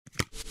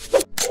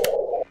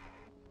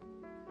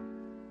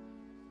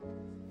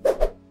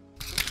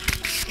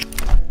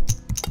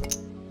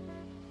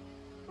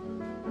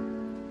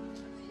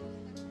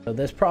So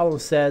this problem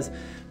says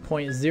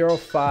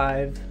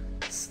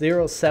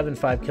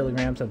 0.075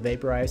 kilograms of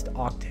vaporized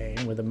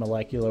octane with a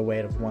molecular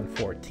weight of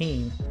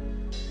 114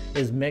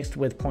 is mixed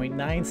with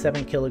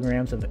 0.97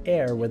 kilograms of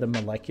air with a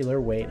molecular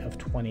weight of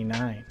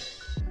 29,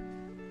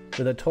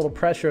 with a total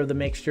pressure of the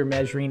mixture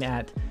measuring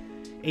at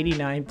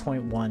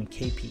 89.1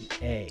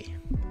 kPa.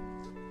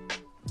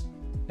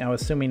 Now,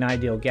 assuming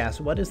ideal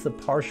gas, what is the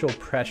partial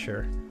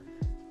pressure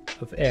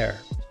of air?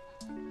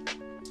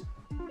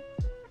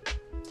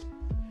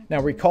 Now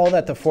recall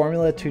that the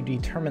formula to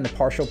determine the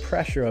partial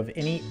pressure of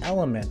any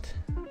element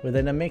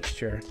within a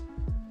mixture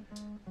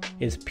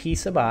is P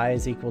sub I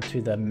is equal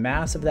to the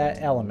mass of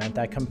that element,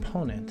 that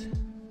component,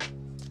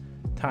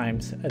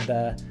 times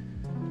the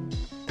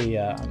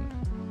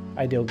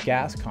ideal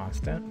gas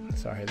constant,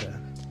 the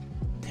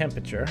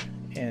temperature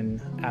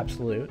in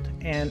absolute,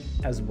 and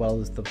as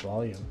well as the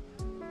volume.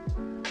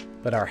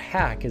 But our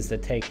hack is to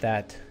take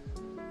that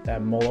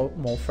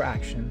mole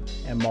fraction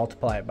and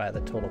multiply it by the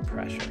total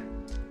pressure,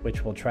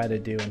 which we'll try to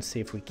do and see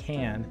if we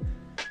can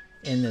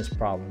in this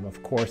problem.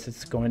 Of course,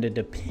 it's going to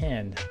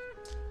depend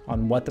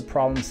on what the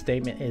problem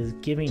statement is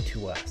giving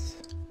to us.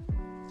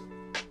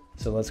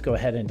 So let's go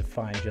ahead and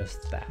define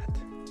just that.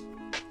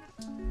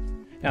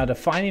 Now,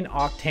 defining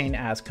octane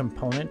as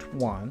component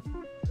 1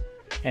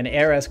 and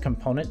air as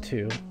component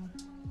 2,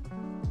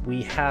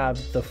 we have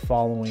the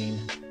following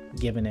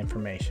given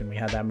information. We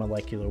have that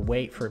molecular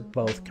weight for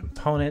both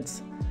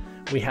components.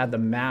 We have the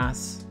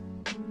mass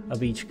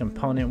of each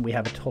component. We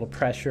have a total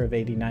pressure of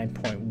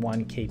 89.1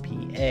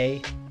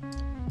 kPa.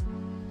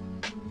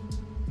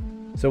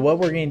 So what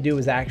we're going to do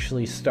is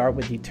actually start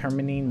with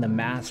determining the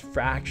mass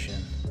fraction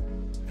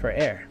for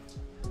air.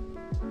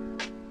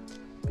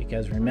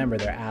 Because remember,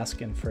 they're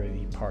asking for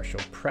the partial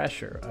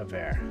pressure of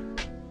air.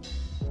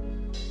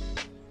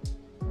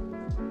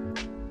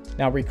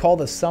 Now recall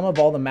the sum of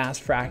all the mass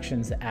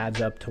fractions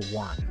adds up to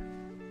 1.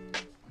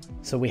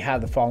 So we have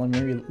the following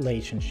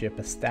relationship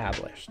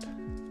established.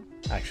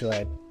 Actually,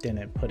 I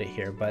didn't put it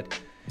here, but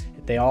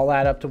they all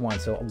add up to 1.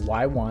 So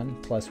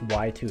y1 plus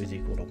y2 is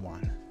equal to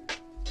 1.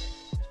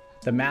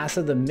 The mass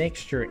of the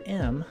mixture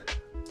M,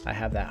 I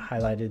have that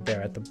highlighted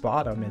there at the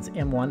bottom, is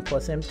M1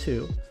 plus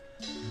M2,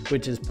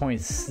 which is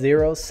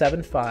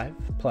 0.075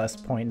 plus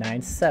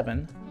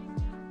 0.97,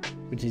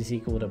 which is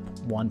equal to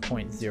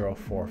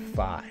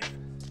 1.045.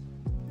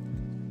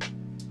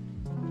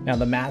 Now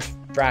the mass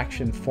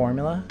fraction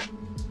formula,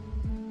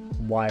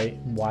 y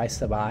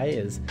sub I,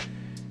 is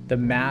the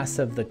mass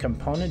of the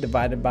component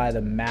divided by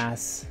the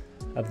mass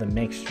of the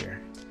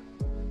mixture.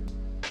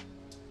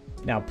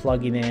 Now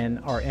plugging in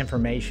our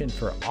information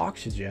for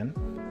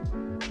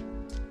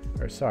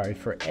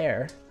for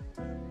air,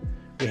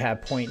 we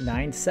have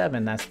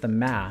 0.97, that's the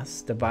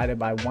mass, divided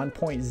by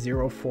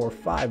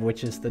 1.045,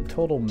 which is the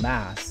total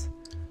mass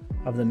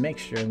of the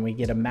mixture, and we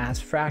get a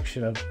mass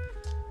fraction of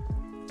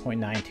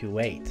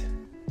 0.928.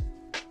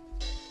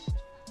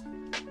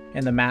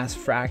 And the mass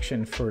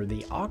fraction for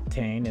the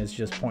octane is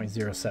just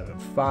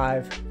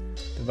 0.075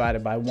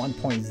 divided by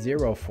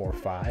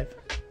 1.045,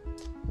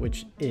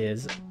 which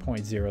is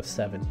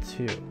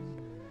 0.072.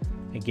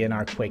 Again,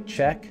 our quick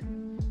check,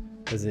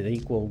 does it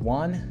equal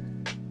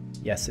 1?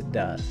 Yes, it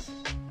does.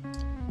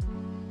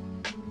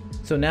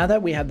 So now that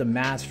we have the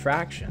mass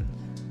fraction,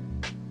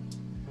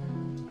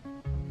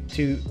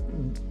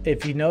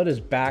 if you notice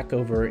back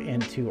over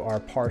into our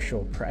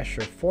partial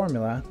pressure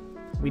formula,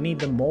 we need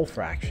the mole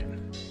fraction.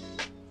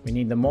 We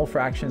need the mole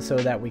fraction so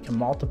that we can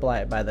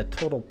multiply it by the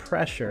total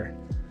pressure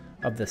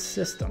of the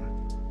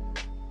system.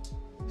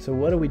 So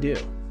what do?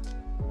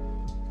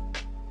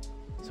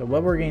 So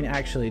what we're going to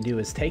actually do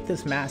is take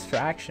this mass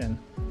fraction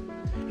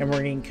and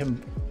we're going to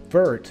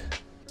convert,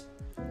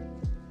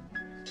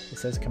 it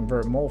says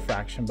convert mole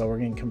fraction, but we're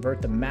going to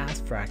convert the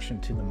mass fraction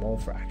to the mole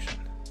fraction.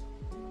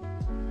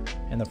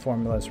 And the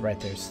formula is right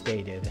there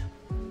stated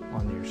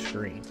on your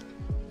screen.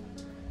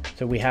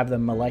 So we have the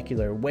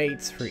molecular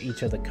weights for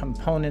each of the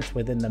components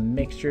within the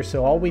mixture.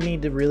 So all we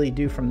need to really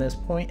do from this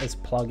point is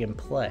plug and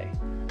play.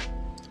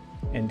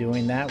 And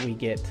doing that, we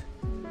get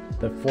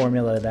the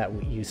formula that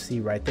you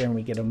see right there, and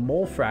we get a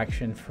mole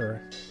fraction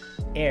for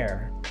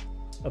air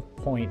of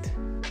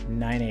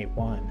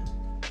 0.981.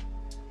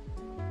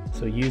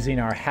 So using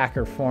our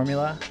hacker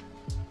formula,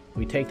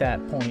 we take that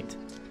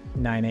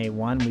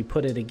 0.981, we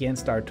put it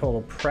against our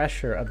total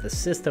pressure of the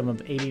system of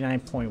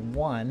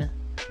 89.1,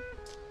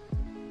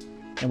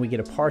 and we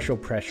get a partial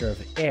pressure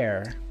of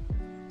air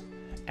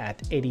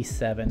at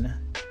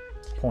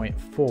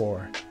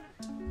 87.4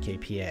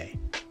 kPa.